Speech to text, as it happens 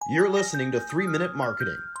You're listening to 3 Minute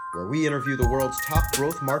Marketing, where we interview the world's top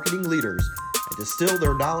growth marketing leaders and distill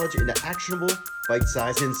their knowledge into actionable,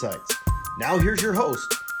 bite-sized insights. Now here's your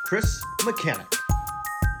host, Chris Mechanic.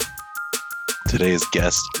 Today's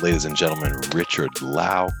guest, ladies and gentlemen, Richard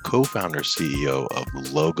Lau, co-founder CEO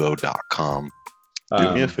of Logo.com.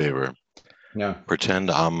 Do me a favor. Yeah. Pretend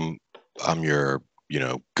I'm your,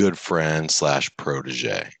 good friend /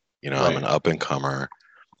 protege. Right. I'm an up and comer.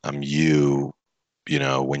 I'm you,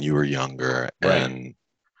 when you were younger, Right.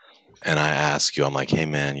 and I ask you, I'm like, hey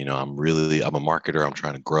man, I'm a marketer. I'm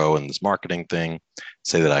trying to grow in this marketing thing.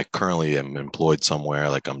 Say that I currently am employed somewhere,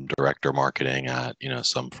 like I'm director of marketing at,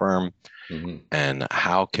 some firm. Mm-hmm. And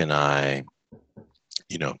how can I,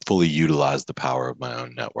 fully utilize the power of my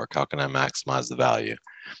own network? How can I maximize the value?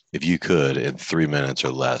 If you could, in 3 minutes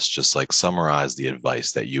or less, just like summarize the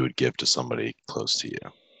advice that you would give to somebody close to you.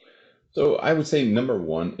 So I would say number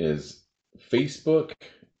one is Facebook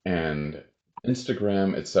and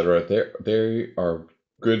Instagram, etc. They are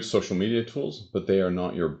good social media tools, but they are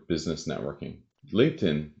not your business networking.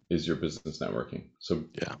 LinkedIn is your business networking. So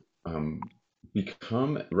Yeah.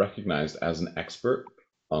 Become recognized as an expert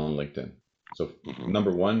on LinkedIn. So Mm-hmm.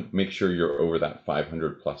 number one, make sure you're over that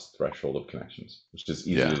 500 plus threshold of connections, which is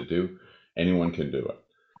easy to do. Anyone can do it.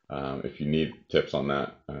 If you need tips on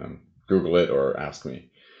that, Google it or ask me.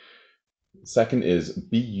 Second is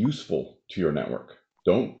be useful to your network.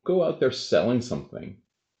 Don't go out there selling something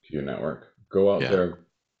to your network. Go out there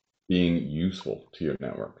being useful to your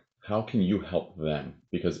network. How can you help them?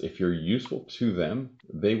 Because if you're useful to them,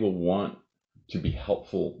 they will want to be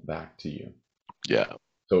helpful back to you. Yeah.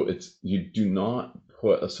 So you do not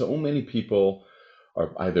put, so many people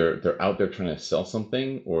are either they're out there trying to sell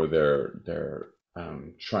something, or they're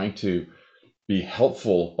trying to be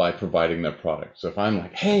helpful by providing their product. So if I'm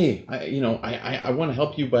like, hey, I want to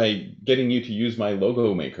help you by getting you to use my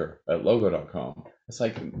logo maker at logo.com, it's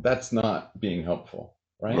like, that's not being helpful,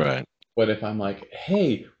 right? Right. But if I'm like,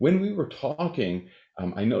 hey, when we were talking,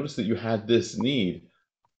 I noticed that you had this need.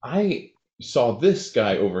 I saw this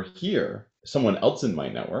guy over here, someone else in my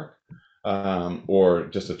network, or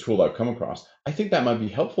just a tool I've come across. I think that might be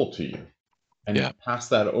helpful to you, and pass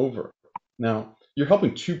that over. Now, you're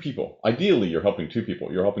helping two people. Ideally, you're helping two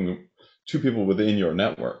people. You're helping two people within your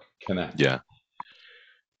network connect. Yeah.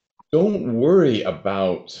 Don't worry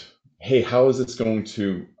about, hey, how is this going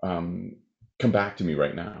to come back to me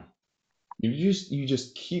right now? You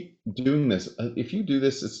just keep doing this. If you do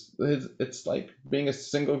this, it's like being a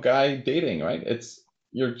single guy dating, right?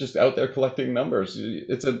 You're just out there collecting numbers.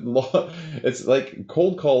 It's a lot. It's like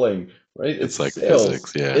cold calling, right? It's like sales.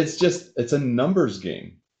 physics. Yeah. It's a numbers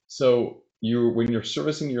game. So when you're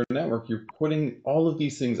servicing your network, you're putting all of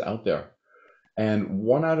these things out there, and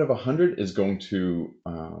 1 out of 100 is going to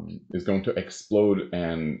explode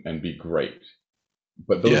and be great.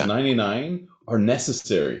 But those 99 are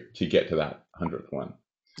necessary to get to that 100th one.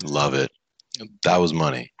 Love it. That was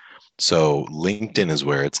money. So LinkedIn is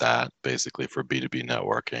where it's at, basically, for B2B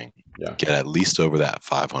networking. Yeah. Get at least over that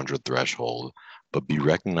 500 threshold, but be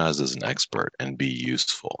recognized as an expert and be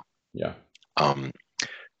useful. Yeah.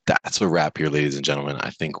 That's a wrap here, ladies and gentlemen. I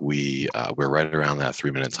think we're right around that 3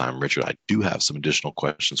 minute time. Richard, I do have some additional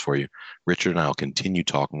questions for you. Richard and I will continue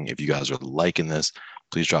talking. If you guys are liking this,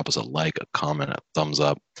 please drop us a like, a comment, a thumbs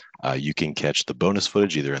up. You can catch the bonus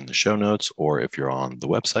footage either in the show notes, or if you're on the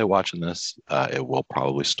website watching this, it will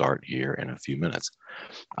probably start here in a few minutes.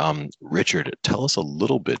 Richard, tell us a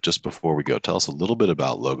little bit, just before we go, tell us a little bit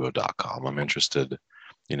about Logo.com. I'm interested,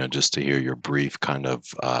 just to hear your brief kind of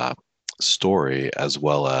story, as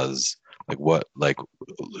well as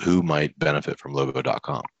who might benefit from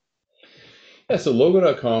Logo.com. Yeah, so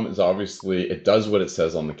Logo.com is obviously, it does what it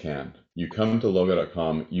says on the can. You come to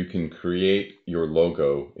Logo.com, you can create your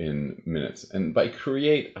logo in minutes. And by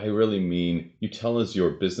create, I really mean you tell us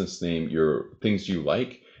your business name, your things you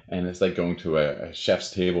like, and it's like going to a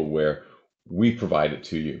chef's table where we provide it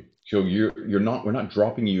to you. So we're not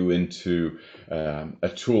dropping you into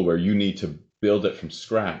a tool where you need to build it from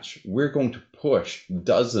scratch. We're going to push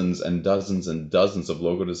dozens and dozens and dozens of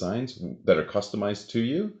logo designs that are customized to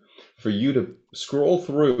you, for you to scroll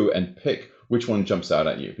through and pick which one jumps out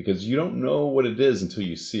at you, because you don't know what it is until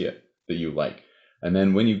you see it that you like. And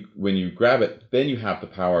then when you grab it, then you have the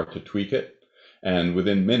power to tweak it. And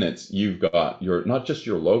within minutes, you've got not just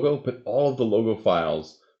your logo, but all of the logo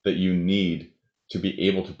files that you need to be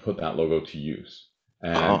able to put that logo to use.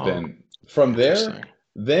 And then from there,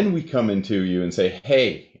 then we come into you and say,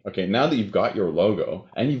 hey, okay, now that you've got your logo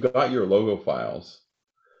and you've got your logo files,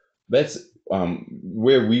 let's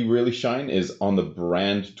where we really shine is on the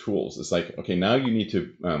brand tools. It's like, okay, now you need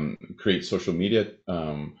to create social media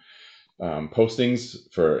postings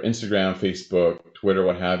for Instagram, Facebook, Twitter,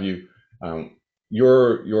 what have you.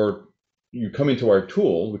 You come into our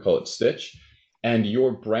tool, we call it Stitch, and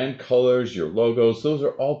your brand colors, your logos, those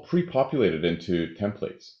are all pre-populated into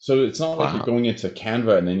templates. So it's not like you're Wow. going into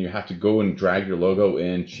Canva and then you have to go and drag your logo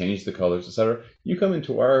in, change the colors, etc. You come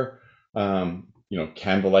into our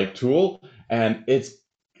Canva-like tool, and it's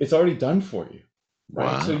already done for you,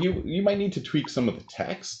 right? So Wow. you might need to tweak some of the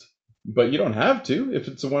text, but you don't have to. If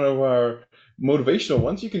it's one of our motivational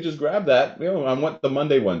ones, you can just grab that. I want the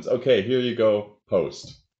Monday ones. Okay, here you go,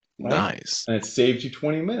 post, right? Nice. And it saves you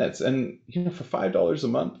 20 minutes. And for $5 a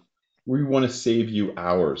month, we want to save you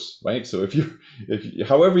hours, right? So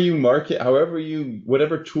however you market,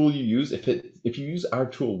 whatever tool you use, if you use our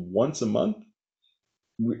tool once a month,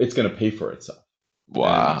 it's going to pay for itself.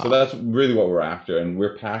 And so Wow. that's really what we're after. And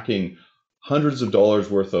we're packing hundreds of dollars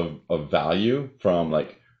worth of value from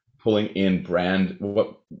like pulling in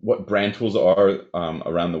what brand tools are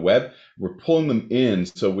around the web. We're pulling them in.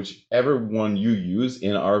 So whichever one you use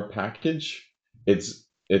in our package, it's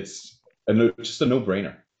just a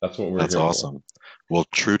no-brainer. That's what we're That's here for. awesome. Well,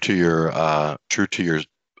 true to your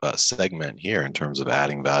segment here in terms of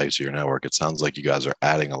adding value to your network, it sounds like you guys are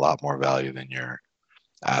adding a lot more value than you're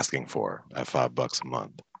asking for at $5 a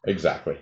month. Exactly.